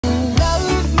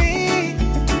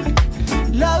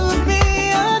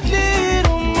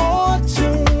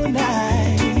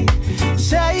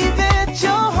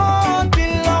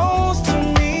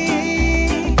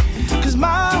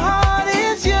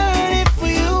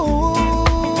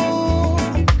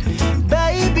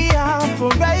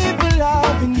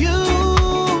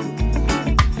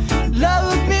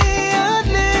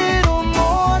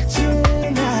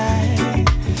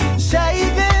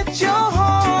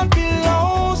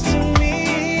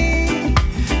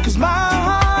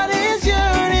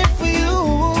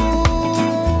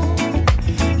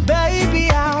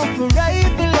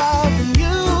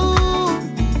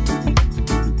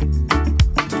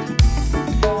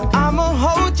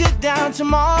down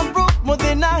tomorrow more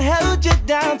than I held you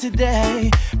down today.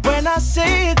 When I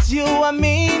say it's you, I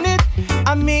mean it,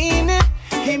 I mean it,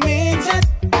 he means it.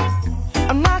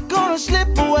 I'm not gonna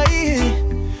slip away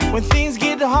when things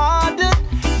get harder,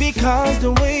 because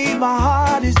the way my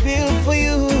heart is built for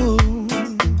you,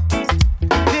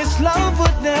 this love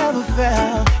would never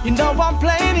fail. You know I'm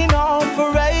planning on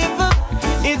forever.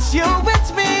 It's you,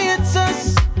 it's me, it's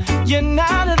us. You're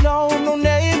not alone, no,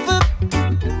 never.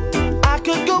 I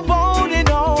could go on and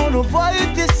on of what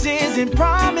this is and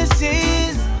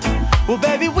promises. Well,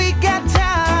 baby, we got